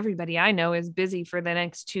 Everybody I know is busy for the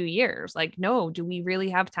next 2 years. Like, no, do we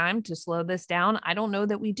really have time to slow this down? I don't know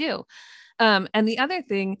that we do. And the other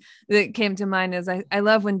thing that came to mind is I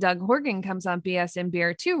love when Doug Horgan comes on BS and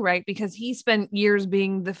Beer too, right? Because he spent years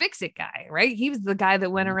being the fix-it guy, right? He was the guy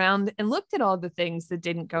that went around and looked at all the things that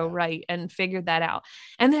didn't go right and figured that out.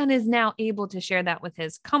 And then is now able to share that with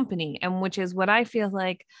his company, and which is what I feel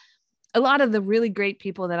like a lot of the really great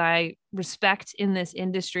people that I respect in this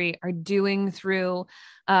industry are doing through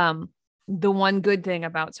the one good thing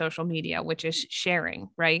about social media, which is sharing,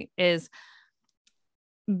 right? Is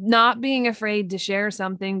not being afraid to share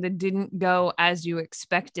something that didn't go as you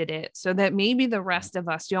expected it, so that maybe the rest of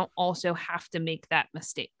us don't also have to make that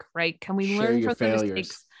mistake, right? Can we learn from the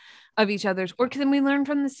mistakes of each other's, or can we learn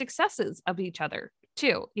from the successes of each other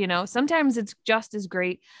too? Sometimes it's just as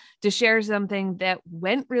great to share something that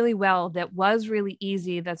went really well, that was really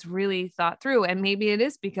easy, that's really thought through. And maybe it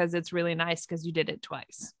is because it's really nice because you did it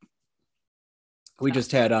twice. We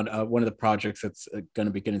just had on one of the projects that's going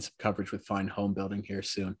to be getting some coverage with Fine Home Building here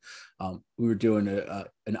soon. We were doing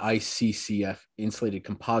an ICCF, insulated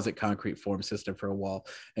composite concrete form system for a wall.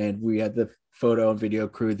 And we had the photo and video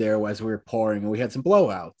crew there as we were pouring, and we had some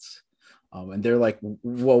blowouts. And they're like,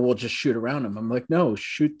 well, we'll just shoot around them. I'm like, no,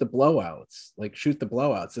 shoot the blowouts. Like, shoot the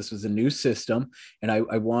blowouts. This was a new system. And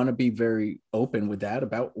I want to be very open with that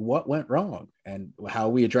about what went wrong and how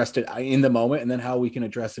we addressed it in the moment, and then how we can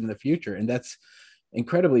address it in the future. And that's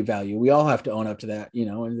incredibly valuable. We all have to own up to that,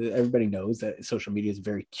 and everybody knows that social media is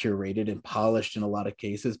very curated and polished in a lot of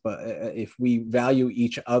cases. But if we value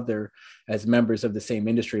each other as members of the same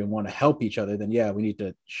industry and want to help each other, then yeah, we need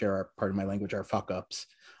to share our, pardon my language, our fuck ups,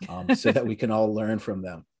 so that we can all learn from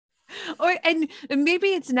them. And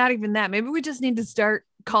maybe it's not even that. Maybe we just need to start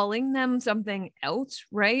calling them something else,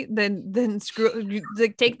 right? Then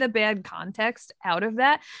take the bad context out of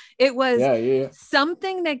that. It was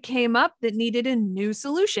something that came up that needed a new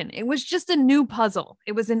solution. It was just a new puzzle.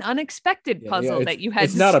 It was an unexpected puzzle that you had.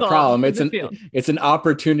 It's not a problem. It's an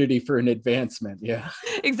opportunity for an advancement. Yeah,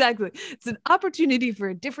 exactly. It's an opportunity for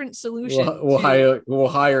a different solution. We'll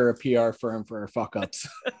hire a PR firm for our fuck ups.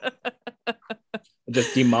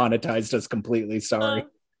 Just demonetized us completely. Sorry.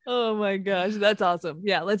 Oh my gosh, that's awesome.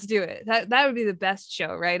 Yeah, let's do it. That would be the best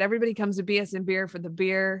show, right? Everybody comes to BS and Beer for the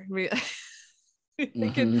beer.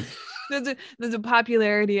 There's a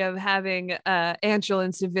popularity of having Anshul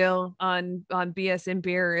and Seville on BS and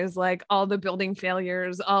Beer is like all the building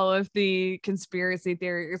failures, all of the conspiracy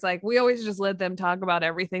theories. Like, we always just let them talk about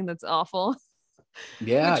everything that's awful.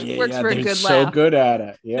 Works for a good laugh. So good at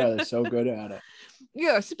it. Yeah, they're so good at it.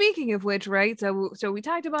 Yeah. Speaking of which, right. So we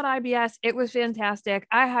talked about IBS. It was fantastic.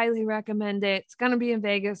 I highly recommend it. It's going to be in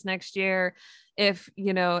Vegas next year. if,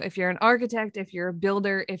 if you're an architect, if you're a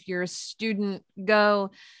builder, if you're a student,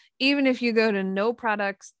 go. Even if you go to no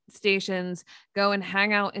product stations, go and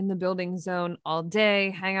hang out in the building zone all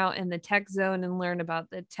day, hang out in the tech zone and learn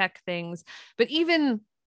about the tech things. But even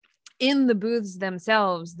in the booths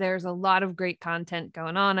themselves, there's a lot of great content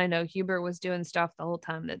going on. I know Hubert was doing stuff the whole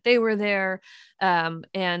time that they were there, and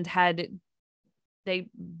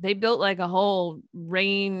they built like a whole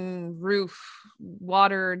rain roof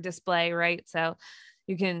water display, right? So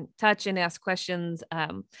you can touch and ask questions.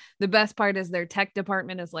 The best part is their tech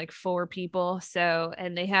department is like 4 people. So,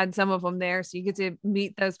 and they had some of them there. So you get to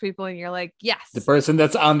meet those people and you're like, yes, the person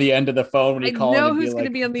that's on the end of the phone when I you call in know and be who's going to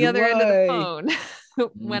like, be on the do other end of the I?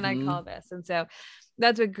 phone when I call this. And so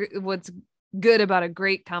that's what's good about a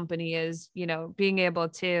great company is, being able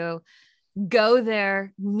to go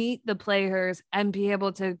there, meet the players, and be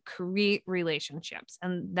able to create relationships.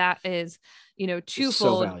 And that is,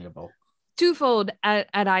 So valuable. Twofold at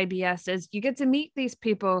IBS is you get to meet these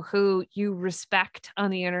people who you respect on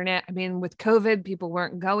the internet. I mean, with COVID, people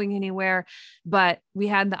weren't going anywhere, but we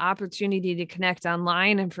had the opportunity to connect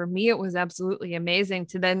online. And for me, it was absolutely amazing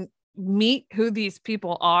to then meet who these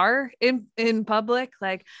people are in public.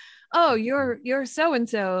 Like, oh, you're so and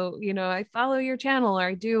so, I follow your channel or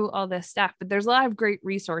I do all this stuff. But there's a lot of great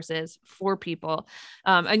resources for people.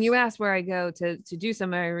 And you asked where I go to do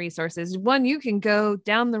some of my resources. One, you can go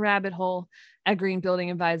down the rabbit hole at Green Building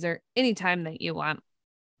Advisor anytime that you want.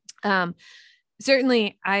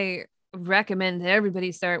 Certainly, I recommend that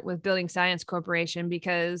everybody start with Building Science Corporation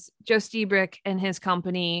because Joe Stiebrick and his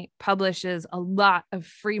company publishes a lot of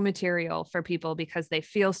free material for people because they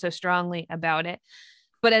feel so strongly about it.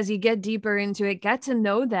 But as you get deeper into it, get to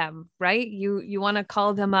know them, right? You want to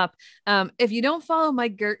call them up. If you don't follow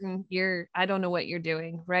Mike Girton, I don't know what you're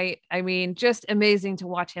doing, right? I mean, just amazing to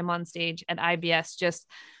watch him on stage at IBS, just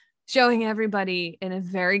showing everybody in a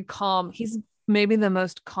very calm, he's maybe the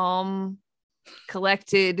most calm,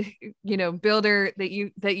 collected, builder that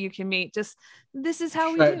you can meet. Just this is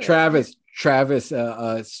how we do Travis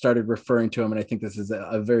started referring to him, and I think this is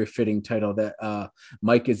a very fitting title, that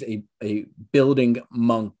Mike is a building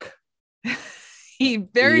monk. He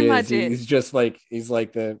very much is. He's just like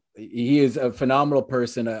he is a phenomenal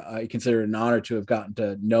person. I consider it an honor to have gotten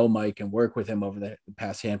to know Mike and work with him over the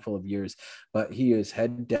past handful of years, but he is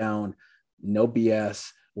head down, no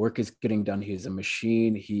BS. Work is getting done. He is a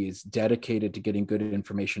machine. He is dedicated to getting good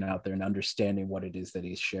information out there and understanding what it is that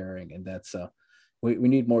he's sharing. And that's we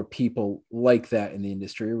need more people like that in the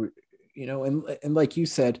industry, and like you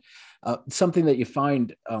said, something that you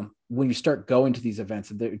find when you start going to these events,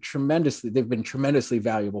 they've been tremendously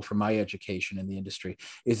valuable for my education in the industry,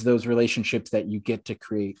 is those relationships that you get to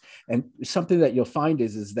create. And something that you'll find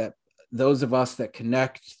is that those of us that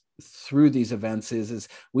connect through these events is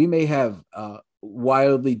we may have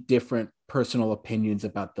wildly different personal opinions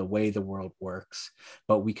about the way the world works,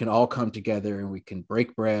 but we can all come together and we can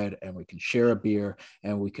break bread and we can share a beer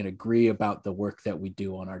and we can agree about the work that we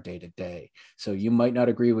do on our day to day. So you might not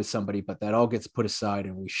agree with somebody, but that all gets put aside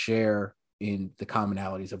and we share in the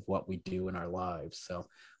commonalities of what we do in our lives. So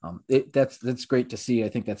that's great to see. I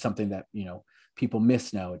think that's something that, people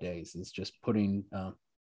miss nowadays, is just putting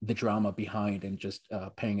the drama behind and just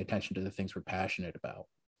paying attention to the things we're passionate about.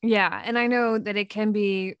 Yeah. And I know that it can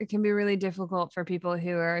be really difficult for people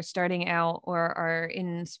who are starting out or are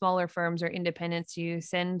in smaller firms or independents to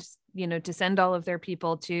send all of their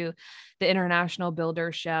people to the International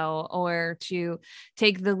Builder Show, or to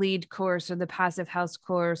take the LEED course or the Passive House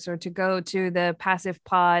course, or to go to the Passive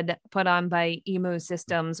Pod put on by Emo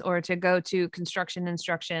Systems, or to go to construction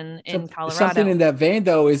instruction in Colorado. Something in that vein,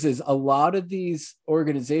 though, is a lot of these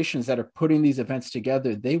organizations that are putting these events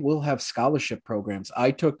together, they will have scholarship programs.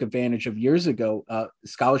 I took advantage of years ago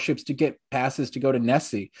scholarships to get passes to go to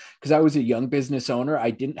NESE because I was a young business owner.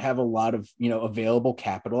 I didn't have a lot of available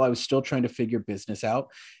capital. I was still trying to figure business out,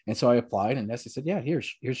 and so I applied, and NESE said, "Yeah,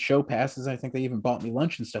 here's show passes." I think they even bought me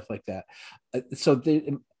lunch and stuff like that.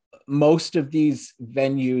 Most of these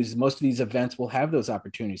venues, most of these events will have those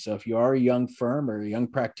opportunities. So if you are a young firm or a young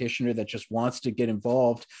practitioner that just wants to get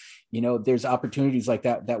involved, there's opportunities like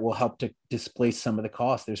that will help to displace some of the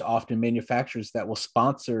costs. There's often manufacturers that will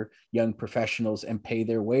sponsor young professionals and pay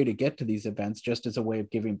their way to get to these events, just as a way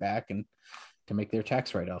of giving back and to make their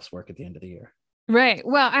tax write-offs work at the end of the year. Right.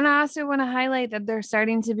 Well, and I also want to highlight that there's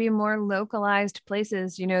starting to be more localized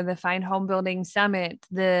places, the Fine Home Building Summit,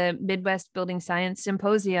 the Midwest Building Science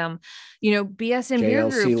Symposium, BSM beer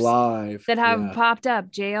groups Live that have popped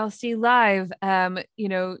up, JLC Live.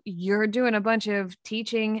 You're doing a bunch of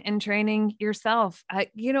teaching and training yourself.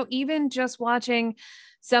 Even just watching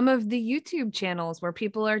some of the YouTube channels where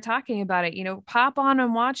people are talking about it. Pop on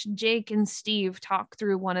and watch Jake and Steve talk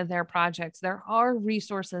through one of their projects. There are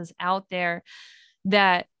resources out there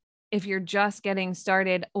that if you're just getting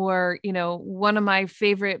started, or, one of my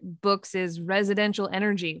favorite books is Residential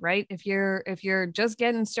Energy, right? If you're just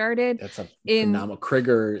getting started, that's a phenomenal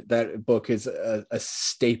Krigher. That book is a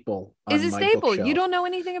staple on my bookshelf. You don't know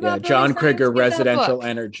anything about John Krigher, Residential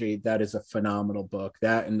Energy. That is a phenomenal book.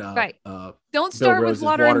 That and right. Don't start with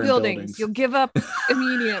water and buildings. You'll give up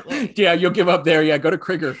immediately. Yeah, you'll give up there. Yeah, go to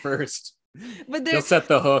Krigher first. But they'll set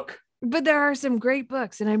the hook. But there are some great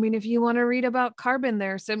books. And I mean, if you want to read about carbon,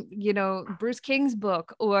 there's some, Bruce King's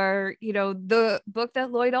book, or, the book that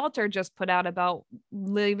Lloyd Alter just put out about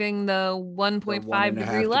living the 1.5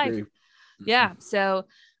 degree life. Yeah. So,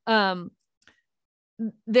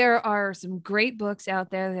 there are some great books out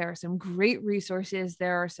there. There are some great resources.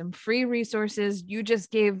 There are some free resources. You just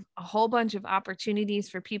gave a whole bunch of opportunities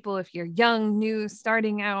for people, if you're young, new,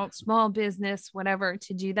 starting out, small business, whatever,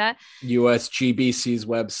 to do that. USGBC's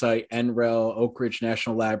website, NREL, Oak Ridge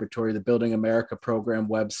National Laboratory, the Building America program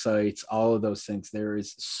websites, all of those things.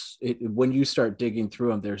 When you start digging through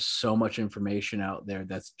them, there's so much information out there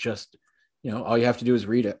that's just, all you have to do is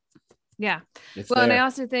read it. Yeah. And I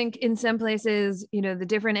also think in some places, the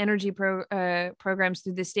different energy programs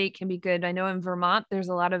through the state can be good. I know in Vermont, there's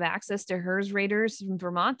a lot of access to HERS raters in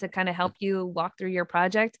Vermont to kind of help you walk through your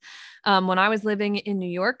project. When I was living in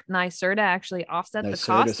New York, NYSERDA actually offset the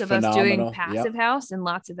cost of us doing passive house and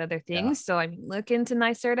lots of other things. Yeah. So I mean, look into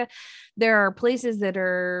NYSERDA. There are places that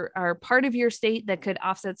are part of your state that could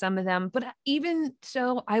offset some of them. But even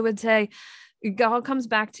so, I would say, it all comes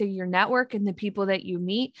back to your network and the people that you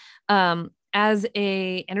meet. As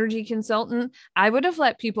a energy consultant, I would have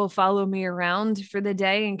let people follow me around for the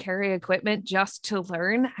day and carry equipment just to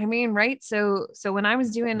learn. I mean, right. So when I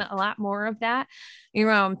was doing a lot more of that,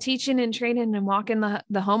 I'm teaching and training and walking the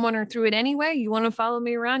homeowner through it anyway. You want to follow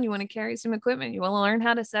me around, you want to carry some equipment, you want to learn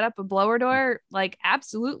how to set up a blower door, like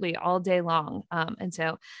absolutely all day long. And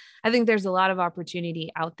so I think there's a lot of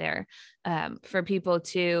opportunity out there for people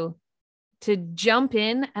to jump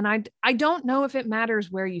in. And I don't know if it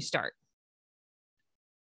matters where you start,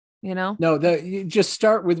 No, you just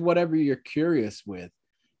start with whatever you're curious with,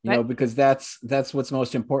 because that's what's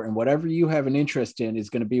most important. Whatever you have an interest in is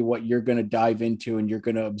going to be what you're going to dive into and you're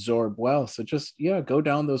going to absorb well. So just, go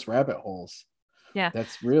down those rabbit holes. Yeah.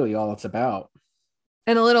 That's really all it's about.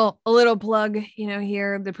 And a little plug,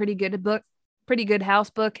 here, the Pretty Good House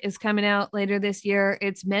book is coming out later this year.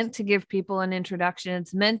 It's meant to give people an introduction.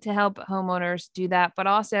 It's meant to help homeowners do that. But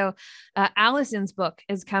also Allison's book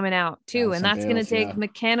is coming out too. And that's going to take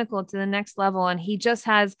mechanical to the next level. And he just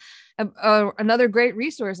has another great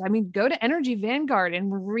resource. I mean, go to Energy Vanguard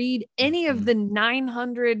and read any of the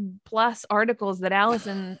 900 plus articles that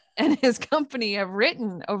Allison and his company have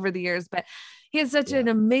written over the years. But he has such an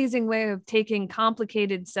amazing way of taking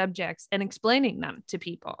complicated subjects and explaining them to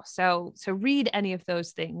people. So read any of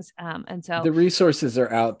those things. And so the resources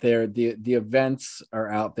are out there. The events are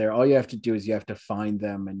out there. All you have to do is you have to find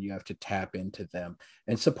them and you have to tap into them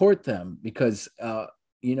and support them, because,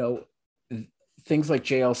 things like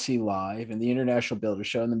JLC Live and the International Builder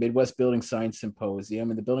Show and the Midwest Building Science Symposium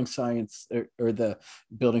and the Building Science or the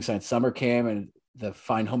Building Science Summer Camp and the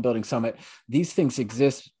Fine Home Building Summit, these things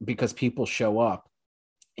exist because people show up.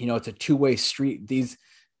 It's a two-way street. These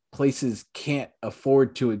places can't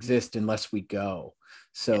afford to exist unless we go.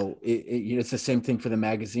 So it's the same thing for the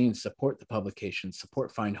magazines. Support the publications,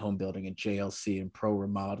 support Fine Home Building and JLC and Pro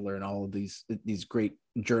Remodeler and all of these great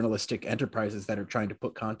journalistic enterprises that are trying to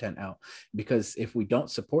put content out. Because if we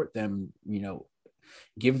don't support them,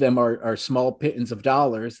 give them our small pittance of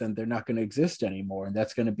dollars, then they're not going to exist anymore. And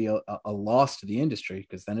that's going to be a loss to the industry,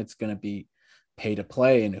 because then it's going to be pay to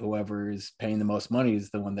play, and whoever is paying the most money is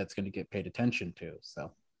the one that's going to get paid attention to.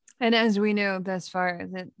 So. And as we know thus far,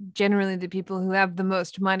 that generally the people who have the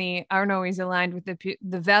most money aren't always aligned with the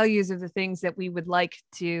values of the things that we would like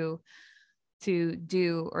to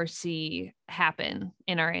do or see happen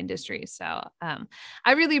in our industry. So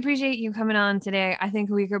I really appreciate you coming on today. I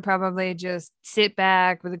think we could probably just sit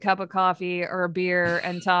back with a cup of coffee or a beer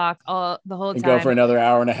and talk the whole time. Go for another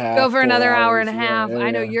hour and a half. Yeah,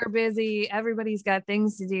 I know you're busy. Everybody's got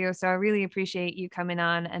things to do. So I really appreciate you coming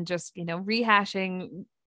on and just, rehashing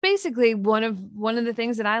basically one of the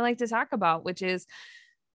things that I like to talk about, which is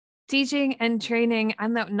teaching and training.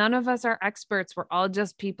 I'm that none of us are experts. We're all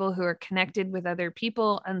just people who are connected with other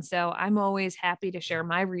people. And so I'm always happy to share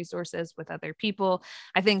my resources with other people.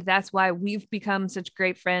 I think that's why we've become such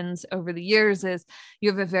great friends over the years, is you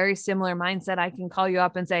have a very similar mindset. I can call you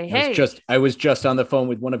up and say, hey, I was just on the phone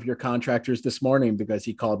with one of your contractors this morning because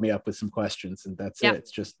he called me up with some questions, and that's it.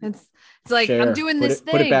 It's just, it's like, share, I'm doing this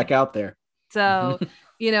thing. Put it back out there. So,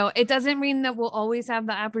 it doesn't mean that we'll always have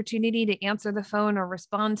the opportunity to answer the phone or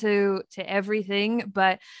respond to everything.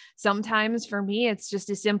 But sometimes for me, it's just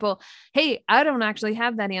as simple. Hey, I don't actually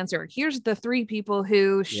have that answer. Here's the 3 people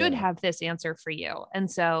who should have this answer for you.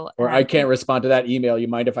 And so, or I can't respond to that email. You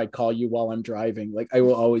mind if I call you while I'm driving? Like, I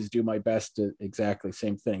will always do my best to exactly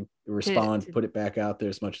same thing. Respond, put it back out there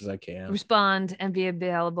as much as I can. Respond and be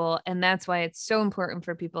available. And that's why it's so important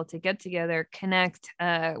for people to get together, connect.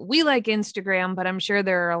 We like Instagram, but I'm sure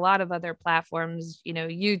there are a lot of other platforms,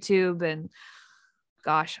 YouTube and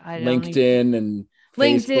LinkedIn and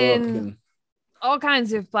Facebook and all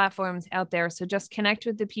kinds of platforms out there. So just connect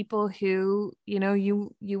with the people who, you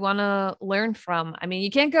want to learn from. I mean, you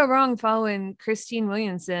can't go wrong following Christine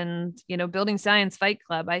Williamson, Building Science Fight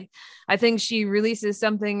Club. I think she releases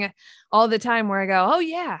something all the time where I go, oh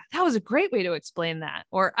yeah, that was a great way to explain that.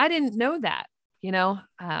 Or I didn't know that,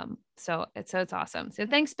 so it's awesome. So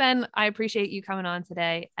thanks, Ben. I appreciate you coming on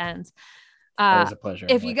today. And always a pleasure.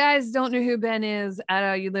 If you guys don't know who Ben is, I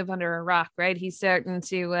know you live under a rock, right? He's starting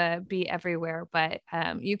to be everywhere, but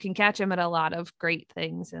you can catch him at a lot of great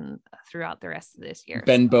things and throughout the rest of this year.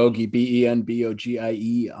 Ben Bogie,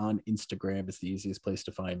 BenBogie on Instagram is the easiest place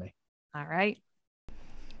to find me. All right.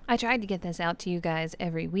 I tried to get this out to you guys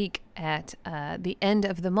every week at the end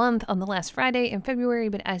of the month on the last Friday in February,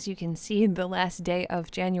 but as you can see, the last day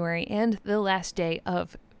of January and the last day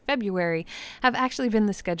of February have actually been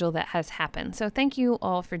the schedule that has happened. So thank you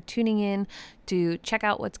all for tuning in to check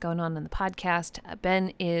out what's going on in the podcast.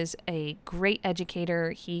 Ben is a great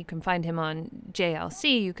educator. You can find him on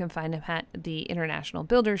JLC. You can find him at the International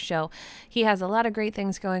Builders Show. He has a lot of great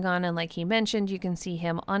things going on. And like he mentioned, you can see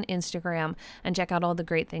him on Instagram and check out all the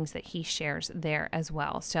great things that he shares there as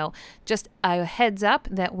well. So just a heads up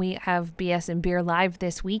that we have BS and Beer live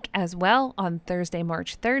this week as well on Thursday,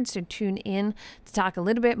 March 3rd. So tune in to talk a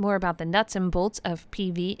little bit more about the nuts and bolts of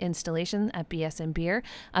PV installation at BS and Beer.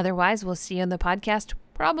 Otherwise, we'll see you on the podcast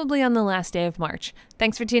probably on the last day of March.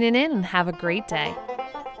 Thanks for tuning in and have a great day.